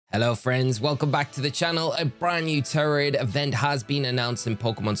Hello friends, welcome back to the channel. A brand new Tera event has been announced in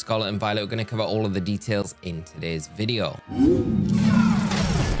Pokemon Scarlet and Violet. We're going to cover all of the details in today's video.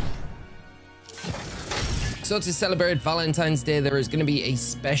 So to celebrate Valentine's Day, there is going to be a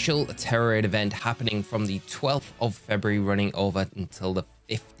special Tera event happening from the 12th of February running over until the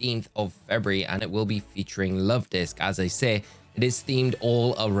 15th of February, and it will be featuring Luvdisc. As I say, it is themed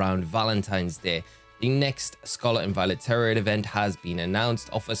all around Valentine's Day. The next Scarlet and Violet Tera event has been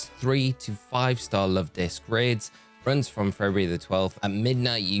announced, offers 3 to 5-star Luvdisc raids, runs from February the 12th at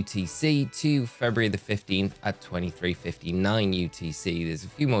midnight UTC to February the 15th at 23:59 UTC. There's a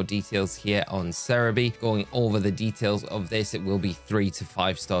few more details here on Cerebi. Going over the details of this, it will be 3 to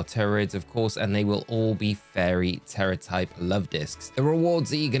 5-star Tera raids, of course, and they will all be Fairy Tera Type Luvdiscs. The rewards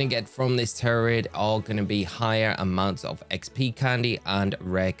that you're going to get from this Tera raid are going to be higher amounts of XP candy and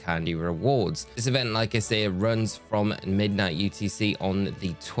rare candy rewards. This event, like I say, runs from midnight UTC on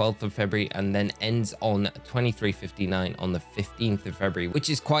the 12th of February and then ends on 23:59 on the 15th of February, which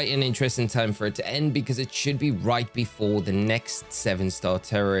is quite an interesting time for it to end because it should be right before the next 7-star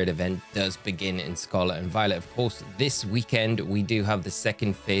Tera raid event does begin in Scarlet and Violet. Of course, this weekend we do have the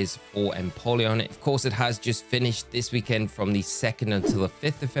second phase for Empoleon. Of course, it has just finished this weekend from the 2nd until the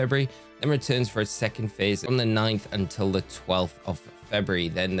 5th of February, then returns for its second phase from the 9th until the 12th of February.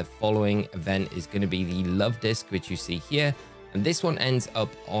 Then the following event is going to be the Luvdisc, which you see here. And this one ends up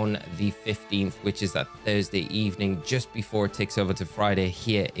on the 15th, which is that Thursday evening, just before it takes over to Friday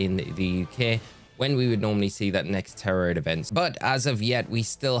here in the UK, when we would normally see that next Tera raid event. But as of yet, we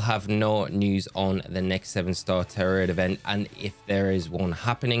still have no news on the next 7-star Tera raid event. And if there is one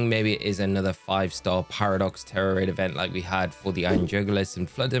happening, maybe it is another 5-star Paradox Tera raid event like we had for the Iron Jugglerist and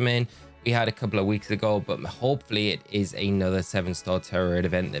Flood Domain we had a couple of weeks ago. But hopefully it is another 7-star Tera raid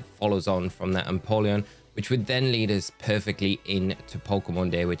event that follows on from that Empoleon, which would then lead us perfectly into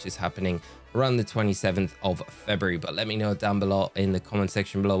Pokemon Day, which is happening around the 27th of February. But let me know down below in the comment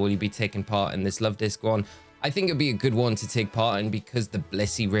section below, will you be taking part in this Luvdisc one? I think it'd be a good one to take part in because the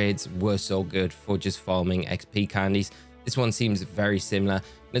Blissey raids were so good for just farming XP candies. This one seems very similar,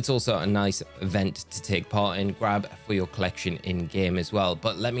 and it's also a nice event to take part in, grab for your collection in game as well.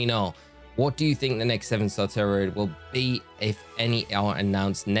 But let me know, what do you think the next 7-star Tera raid will be, if any are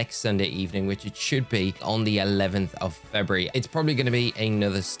announced next Sunday evening, which it should be on the 11th of February. It's probably going to be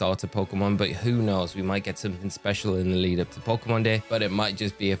another starter Pokemon, but who knows, we might get something special in the lead up to Pokemon Day, but it might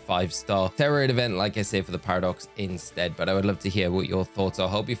just be a 5-star Tera raid event, like I say, for the Paradox instead. But I would love to hear what your thoughts are.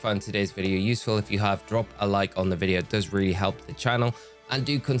 I hope you found today's video useful. If you have, drop a like on the video. It does really help the channel. And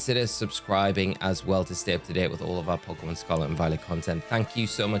do consider subscribing as well to stay up to date with all of our Pokemon Scarlet and Violet content. Thank you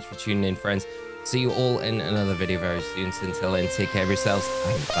so much for tuning in, friends. See you all in another video very soon. So until then, take care of yourselves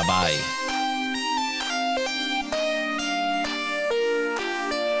and bye-bye.